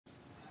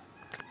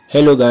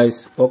Hello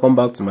guys, welcome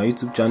back to my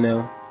YouTube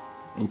channel.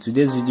 In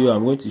today's video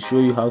I'm going to show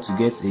you how to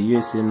get a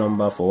USA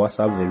number for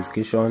WhatsApp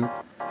verification.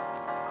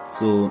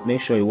 So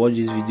make sure you watch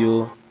this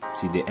video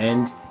till the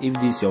end. If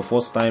this is your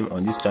first time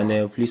on this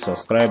channel, please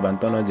subscribe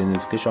and turn on the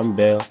notification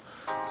bell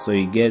so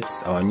you get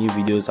our new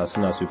videos as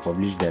soon as we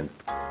publish them.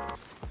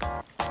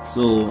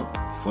 So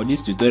for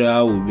this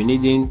tutorial we'll be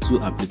needing two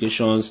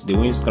applications, the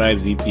Windscribe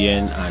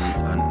VPN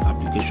and an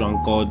application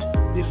called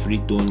the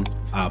Freetone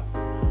app.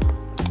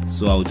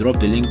 So I'll drop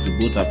the link to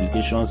both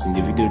applications in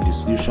the video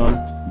description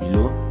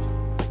below.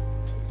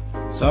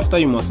 So after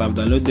you must have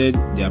downloaded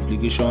the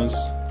applications,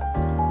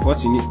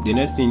 the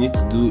next thing you need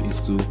to do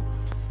is to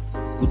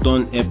put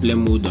on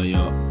airplane mode on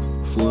your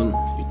phone.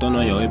 You turn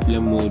on your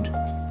airplane mode,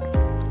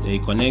 then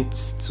you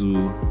connect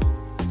to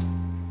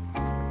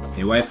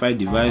a Wi-Fi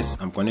device.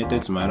 I'm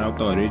connected to my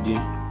router already.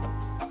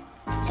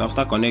 So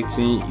after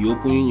connecting, you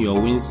open your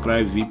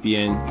Windscribe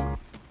VPN.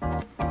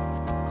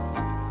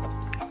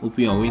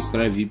 Open your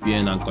Windscribe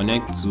VPN and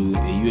connect to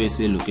a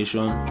USA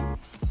location.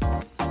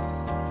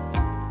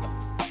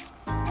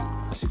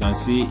 As you can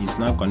see, it's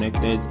now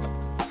connected.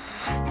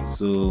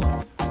 So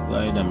go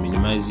ahead and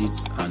minimize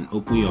it and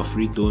open your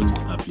Freetone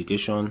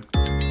application.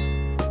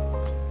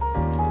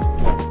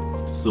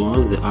 So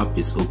once the app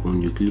is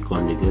open, you click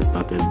on the Get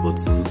Started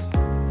button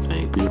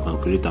and you click on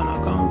Create an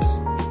Account.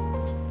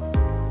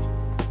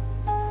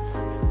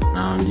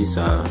 Now these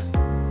are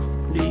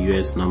the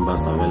US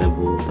numbers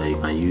available that you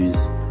can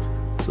use.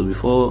 So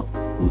before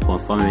we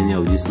confirm any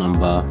of this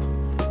number,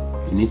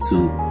 you need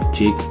to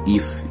check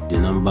if the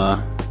number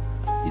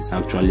is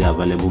actually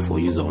available for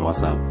use on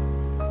WhatsApp.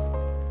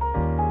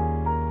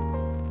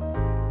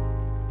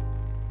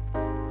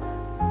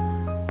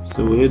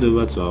 So we head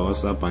over to our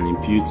WhatsApp and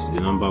input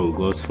the number we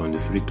got from the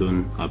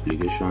Freetone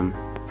application.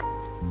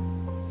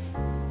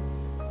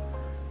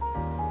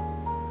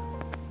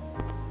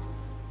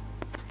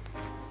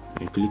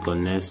 And click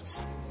on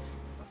Next.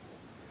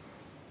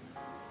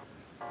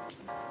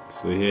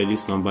 So here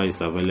this number is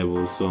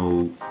available,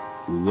 so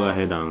we'll go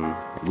ahead and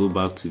go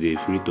back to the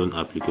Freetone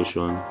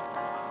application,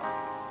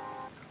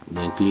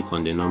 then click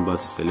on the number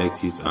to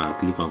select it and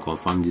click on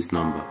confirm this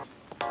number.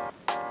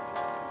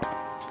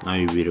 Now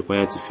you'll be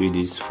required to fill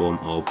this form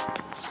up,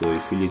 so you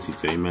fill it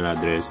with your email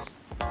address.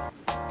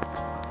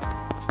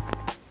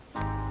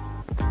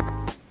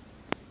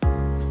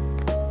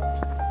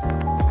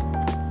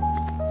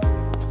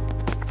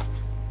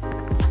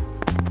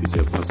 Put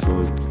your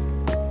password.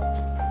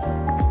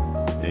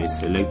 Then you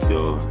select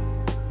your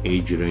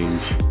age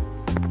range,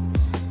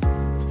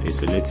 then you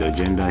select your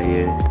gender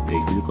here, then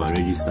you click on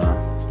register.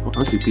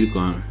 Once you click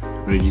on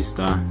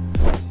register,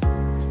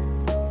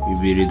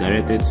 you'll be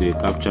redirected to a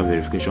CAPTCHA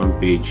verification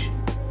page.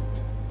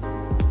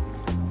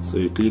 So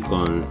you click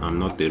on I'm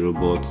not a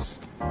robot,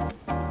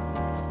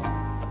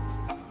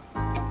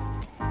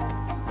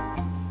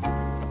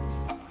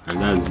 and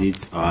that's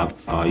it.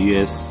 Our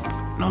US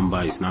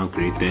number is now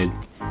created.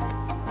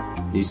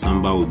 This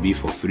number will be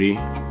for free,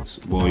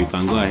 but you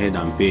can go ahead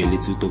and pay a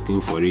little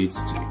token for it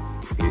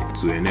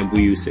to enable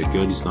you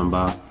secure this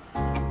number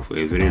for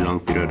a very long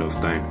period of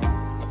time.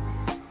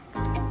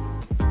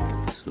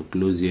 So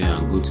close here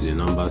and go to the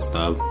numbers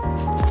tab.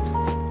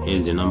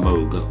 Here's the number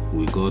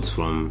we got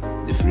from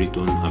the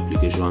Freetone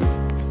application.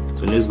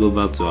 So let's go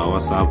back to our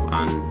WhatsApp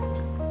and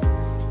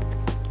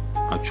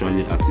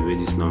actually activate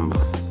this number.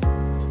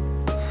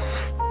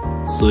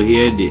 So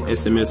here the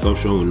SMS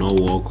option will not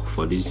work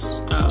for this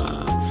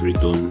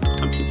Freetone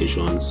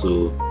application,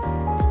 so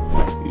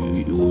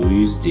you will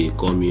use the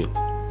Call Me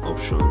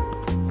option.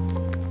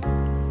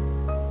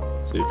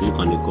 So you click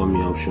on the Call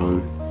Me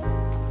option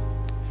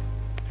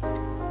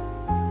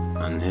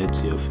and head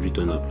to your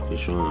Freetone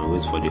application and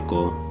wait for the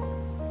call.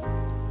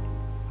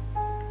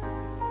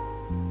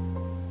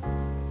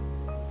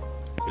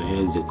 So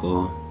here's the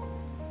call.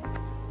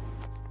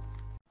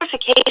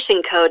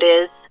 Verification code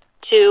is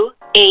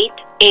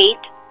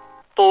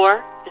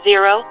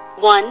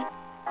 288401.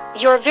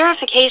 Your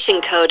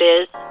verification code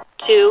is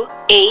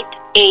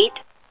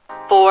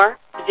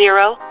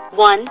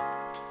 288401.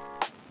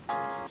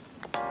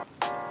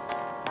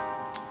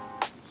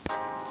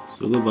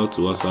 So go back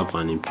to WhatsApp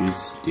and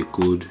input the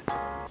code.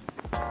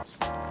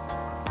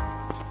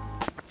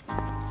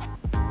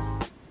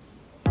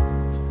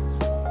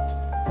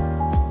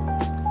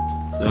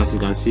 So as you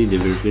can see, the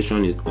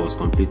verification was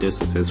completed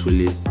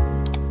successfully.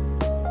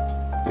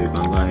 So you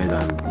can go ahead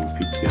and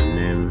input your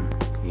name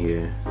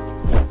here.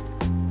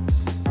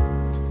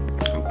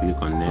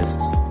 Click on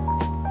Next.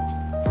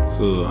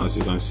 So as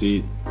you can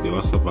see, the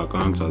WhatsApp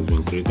account has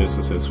been created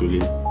successfully.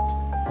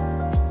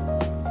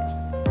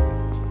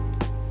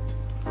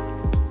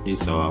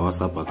 This is our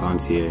WhatsApp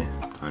account here,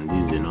 and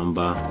this is the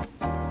number.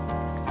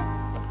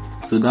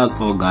 So that's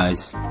all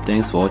guys.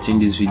 Thanks for watching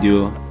this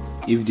video.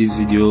 If this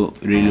video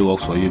really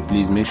works for you,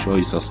 please make sure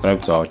you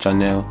subscribe to our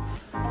channel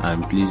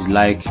and please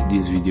like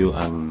this video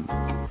and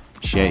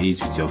share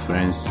it with your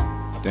friends.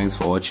 Thanks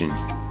for watching.